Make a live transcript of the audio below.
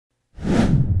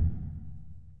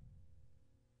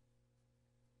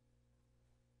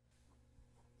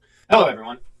Hello,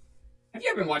 everyone. Have you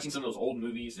ever been watching some of those old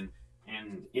movies and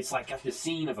it's like got this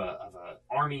scene of a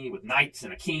army with knights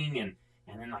and a king and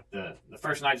then like the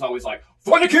first knight's always like,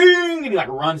 "For the king!" and he like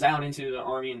runs out into the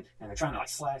army and they're trying to like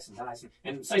slice and dice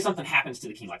and say something happens to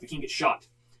the king, like the king gets shot.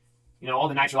 You know, all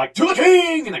the knights are like, "To the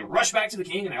king!" and they rush back to the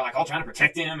king and they're like all trying to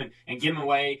protect him and give him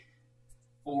away.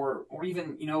 Or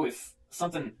even, you know, if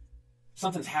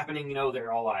something's happening, you know,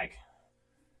 they're all like,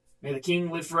 "May the king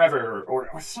live forever,"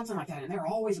 or something like that, and they're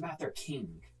always about their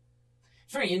king.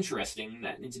 It's very interesting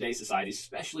that in today's society,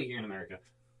 especially here in America,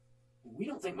 we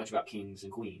don't think much about kings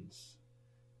and queens.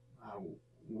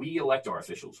 We elect our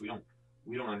officials. We don't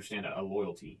understand a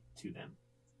loyalty to them.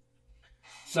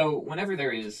 So whenever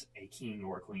there is a king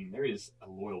or a queen, there is a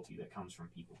loyalty that comes from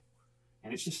people.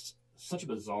 And it's just such a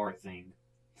bizarre thing.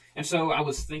 And so I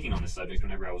was thinking on this subject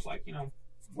whenever I was like, you know,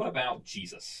 what about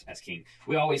Jesus as king?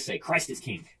 We always say Christ is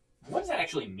king. What does that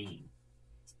actually mean?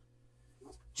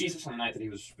 Jesus, on the night that he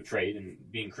was betrayed and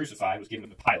being crucified, was given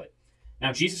to Pilate.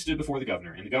 Now Jesus stood before the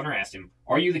governor, and the governor asked him,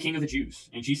 "Are you the king of the Jews?"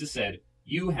 And Jesus said,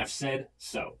 "You have said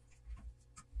so."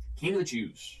 King of the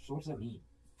Jews. So what does that mean?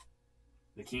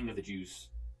 The king of the Jews.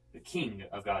 The king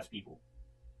of God's people.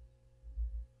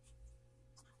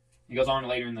 He goes on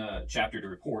later in the chapter to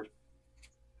report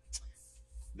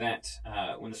that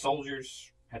when the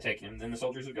soldiers had taken him, then the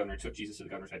soldiers of the governor took Jesus to the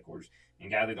governor's headquarters and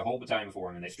gathered the whole battalion before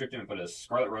him, and they stripped him and put a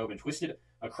scarlet robe and twisted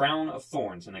a crown of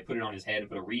thorns, and they put it on his head and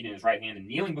put a reed in his right hand, and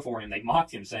kneeling before him, they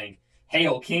mocked him, saying,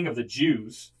 "Hail, King of the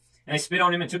Jews!" And they spit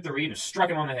on him and took the reed and struck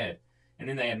him on the head. And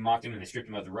then they had mocked him, and they stripped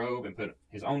him of the robe and put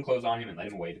his own clothes on him and led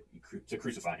him away to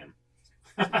crucify him.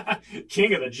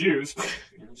 King of the Jews!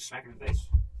 And just smack him in the face.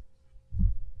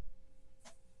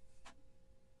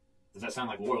 Does that sound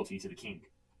like loyalty to the king?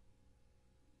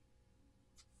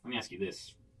 Let me ask you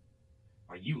this.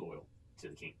 Are you loyal to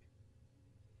the king?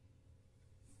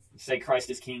 You say Christ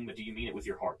is king, but do you mean it with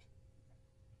your heart?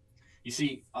 You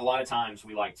see, a lot of times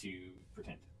we like to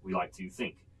pretend. We like to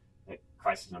think that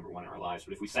Christ is number one in our lives.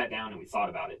 But if we sat down and we thought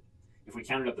about it, if we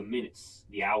counted up the minutes,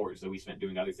 the hours that we spent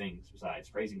doing other things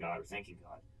besides praising God or thanking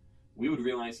God, we would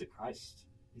realize that Christ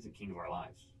isn't king of our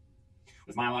lives.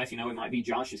 With my life, you know, it might be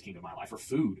Josh is king of my life, or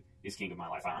food is king of my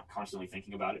life. I'm constantly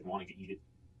thinking about it and wanting to eat it.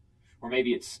 Or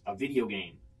maybe it's a video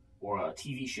game, or a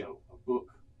TV show, a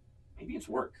book. Maybe it's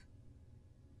work.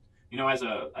 You know, as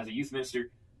a youth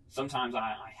minister, sometimes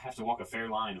I have to walk a fair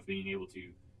line of being able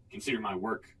to consider my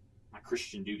work, my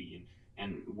Christian duty,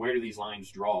 and where do these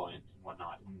lines draw and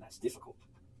whatnot, and that's difficult.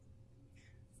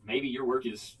 Maybe your work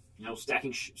is, you know,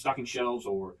 stocking shelves,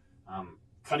 or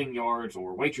cutting yards,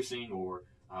 or waitressing, or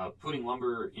putting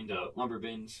lumber into lumber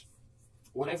bins.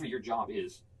 Whatever your job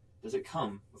is, does it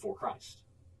come before Christ?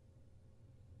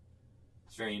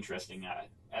 It's very interesting.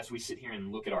 As we sit here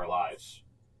and look at our lives,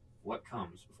 what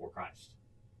comes before Christ?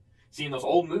 See, in those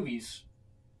old movies,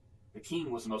 the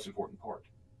king was the most important part.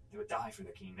 They would die for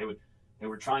their king. They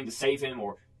were trying to save him,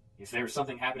 or if there was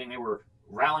something happening, they were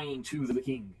rallying to the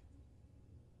king.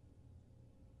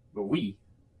 But we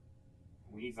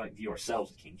view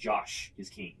ourselves as king. Josh is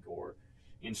king, or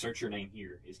insert your name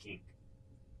here is king.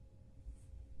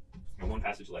 I got one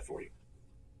passage left for you.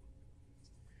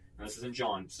 Now, this is in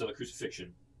John, still the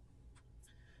crucifixion.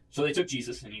 So they took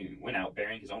Jesus, and he went out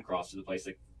bearing his own cross to the place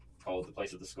they called the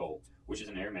place of the skull, which is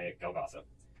in Aramaic Golgotha.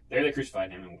 There they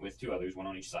crucified him, and with two others, one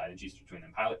on each side, and Jesus between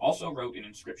them. Pilate also wrote an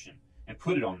inscription and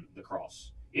put it on the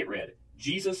cross. It read,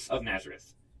 "Jesus of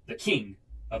Nazareth, the King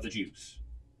of the Jews."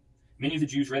 Many of the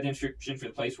Jews read the inscription, for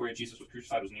the place where Jesus was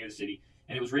crucified was near the city,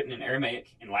 and it was written in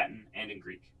Aramaic, in Latin, and in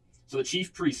Greek. So the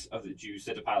chief priests of the Jews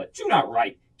said to Pilate, "Do not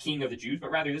write King of the Jews,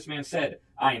 but rather this man said,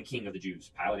 'I am King of the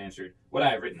Jews.'" Pilate answered, "What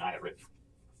I have written, I have written."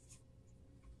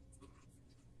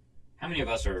 How many of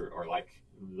us are like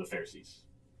the Pharisees?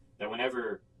 That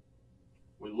whenever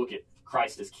we look at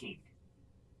Christ as king,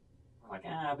 we're like,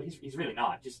 but he's really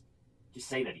not. Just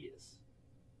say that he is.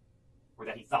 Or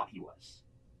that he thought he was.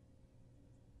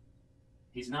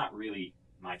 He's not really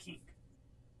my king.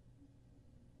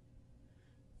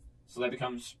 So that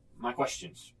becomes my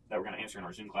questions that we're going to answer in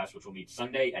our Zoom class, which will meet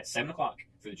Sunday at 7 o'clock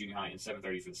for the junior high and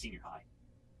 7:30 for the senior high.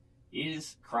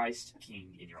 Is Christ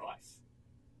king in your life?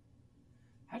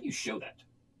 How do you show that?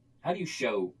 How do you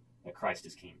show that Christ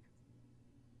is king?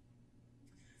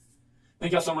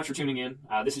 Thank y'all so much for tuning in.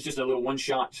 This is just a little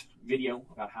one-shot video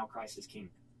about how Christ is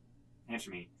king. Answer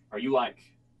me. Are you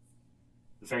like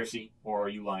the Pharisee, or are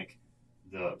you like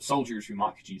the soldiers who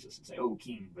mock Jesus and say, "Oh,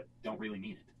 king," but don't really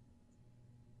mean it?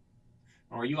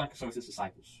 Or are you like some of his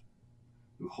disciples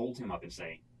who hold him up and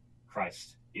say,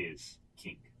 "Christ is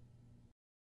king"?